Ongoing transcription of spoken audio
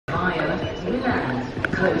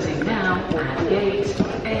Closing now at gate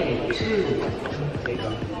A2.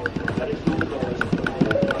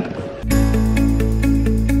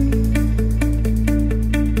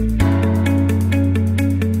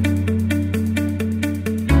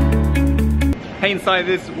 Hey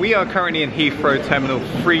Insiders, we are currently in Heathrow Terminal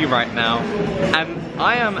 3 right now, and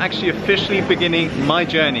I am actually officially beginning my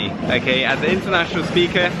journey, okay? As an international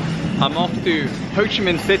speaker, I'm off to Ho Chi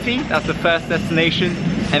Minh City, that's the first destination,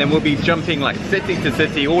 and then we'll be jumping like city to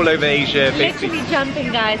city all over Asia. Literally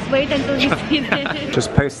jumping, guys. Wait until you see this.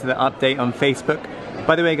 Just posted an update on Facebook.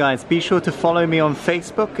 By the way guys, be sure to follow me on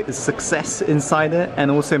Facebook, it's Success Insider, and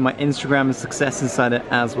also my Instagram is Success Insider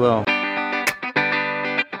as well.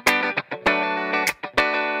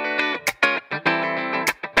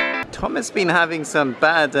 Tom has been having some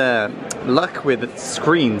bad luck with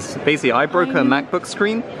screens. Basically, I broke her MacBook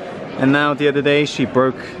screen, and now the other day she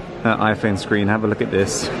broke her iPhone screen. Have a look at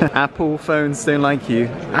this. Apple phones don't like you.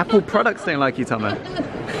 Apple products don't like you, Tama.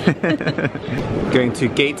 Going to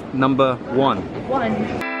gate number 1.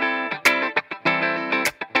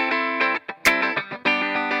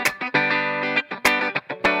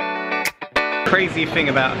 Crazy thing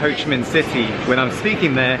about Ho Chi Minh City when I'm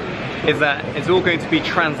speaking there is that it's all going to be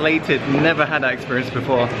translated. Never had that experience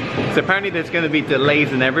before. So apparently there's going to be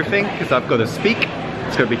delays in everything because I've got to speak,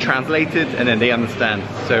 it's going to be translated, and then they understand.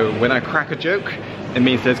 So when I crack a joke, it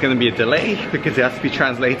means there's going to be a delay because it has to be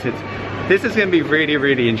translated. This is going to be really,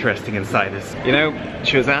 really interesting inside this. You know,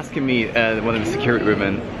 she was asking me, one of the security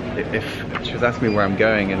women, if she was asking me where I'm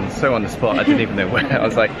going, and so on the spot I didn't even know where. I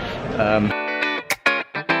was like,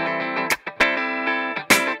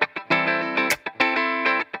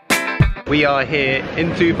 we are here in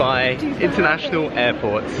Dubai International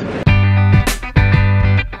Airport.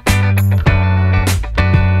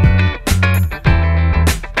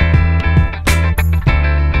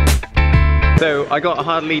 So I got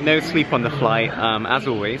hardly no sleep on the flight, as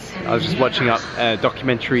always. I was just watching up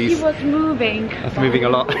documentaries. He was moving. I was moving a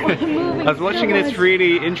lot. I was watching this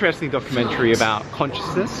really interesting documentary about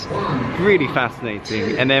consciousness, really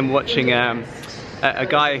fascinating, and then watching a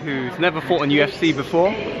guy who's never fought in UFC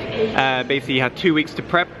before. Basically he had 2 weeks to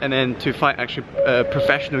prep and then to fight actually a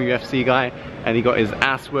professional UFC guy, and he got his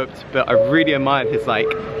ass whooped. But I really admired his like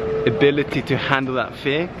ability to handle that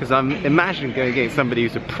fear, because I'm imagining going against somebody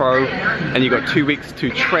who's a pro and you've got 2 weeks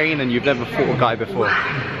to train and you've never fought a guy before.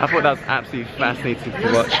 I thought that was absolutely fascinating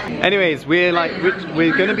to watch. Anyways, we're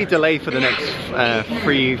going to be delayed for the next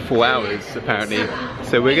 3-4 hours apparently,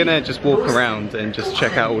 so we're gonna just walk around and just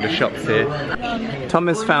check out all the shops here.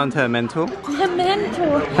 Thomas found her mentor. Her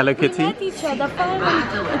mentor. Hello Kitty. We met each other finally.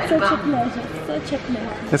 It's such a pleasure. Such a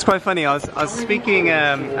pleasure. It's quite funny. I was speaking.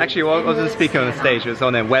 Actually, I wasn't speaking on the stage. It was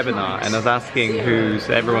on a webinar, and I was asking who's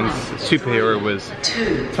everyone's superhero was.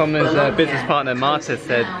 Thomas' business partner Marta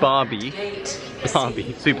said Barbie,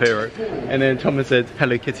 superhero, and then Thomas said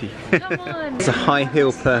Hello Kitty. Come on. It's a high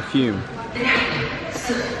heel perfume.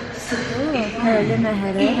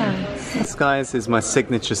 This, guys, is my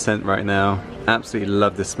signature scent right now. Absolutely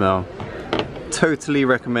love the smell. Totally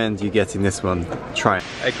recommend you getting this one. Try it.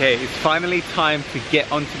 Okay, it's finally time to get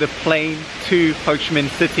onto the plane to Ho Chi Minh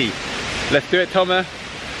City. Let's do it, Toma.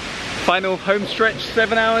 Final home stretch,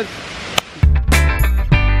 7 hours.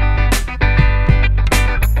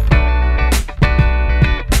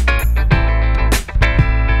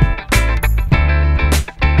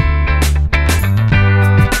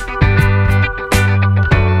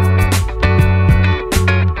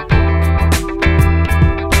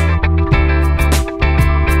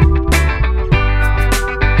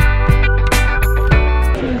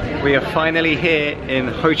 We are finally here in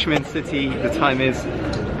Ho Chi Minh City. The time is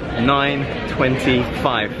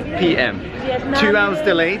 9:25 p.m. 2 hours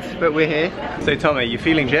delayed, but we're here. So Tom, are you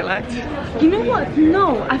feeling jet lagged? You know what?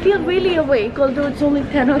 No, I feel really awake, although it's only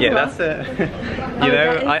 10 o'clock. Yeah, that's you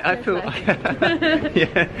know, I feel,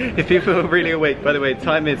 yeah, if you feel really awake. By the way,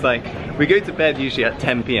 time is like, we go to bed usually at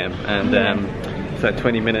 10 p.m. and it's like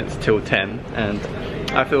 20 minutes till 10, and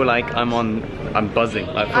I feel like I'm buzzing.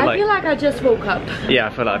 I feel like I just woke up. Yeah, I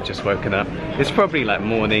feel like I've just woken up. It's probably like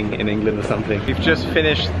morning in England or something. We've just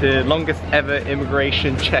finished the longest ever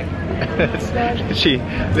immigration check.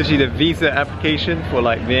 literally the visa application for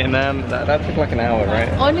like Vietnam. That took like an hour, right?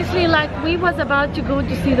 Honestly, like we was about to go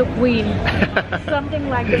to see the Queen. Something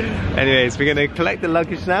like this. Anyways, we're gonna collect the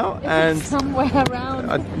luggage now, and somewhere around.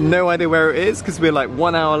 I have no idea where it is because we're like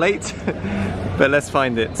 1 hour late. But let's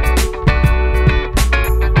find it.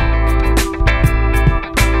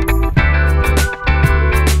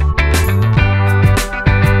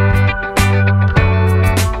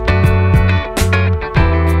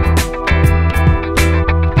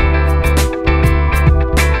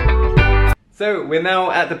 So we're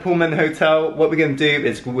now at the Pullman Hotel. What we're gonna do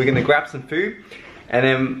is we're gonna grab some food, and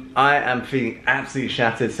then I am feeling absolutely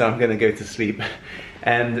shattered, so I'm gonna go to sleep.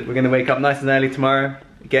 And we're gonna wake up nice and early tomorrow,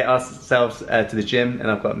 get ourselves to the gym,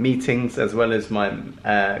 and I've got meetings as well as my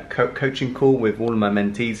coaching call with all of my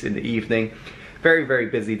mentees in the evening. Very, very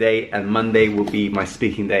busy day, and Monday will be my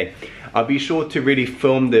speaking day. I'll be sure to really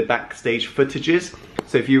film the backstage footages.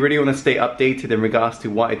 So if you really want to stay updated in regards to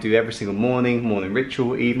what I do every single morning, morning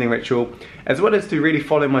ritual, evening ritual, as well as to really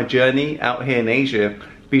follow my journey out here in Asia,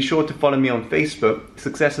 be sure to follow me on Facebook,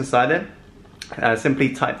 Success Insider.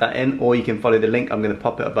 Simply type that in, or you can follow the link. I'm going to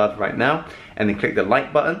pop it above right now, and then click the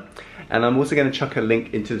like button. And I'm also going to chuck a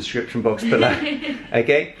link into the description box below.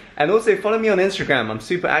 Okay? And also follow me on Instagram. I'm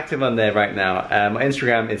super active on there right now. My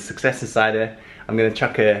Instagram is Success Insider. I'm going to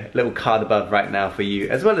chuck a little card above right now for you,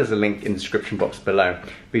 as well as a link in the description box below.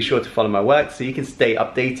 Be sure to follow my work so you can stay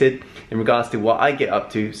updated in regards to what I get up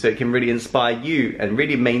to, so it can really inspire you and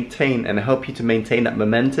really maintain and help you to maintain that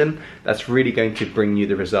momentum that's really going to bring you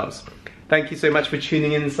the results. Thank you so much for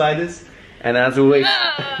tuning in, Insiders. And as always,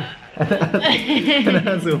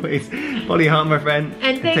 follow your heart, my friend,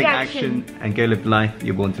 and take action, and go live the life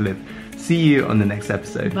you're born to live. See you on the next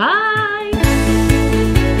episode. Bye.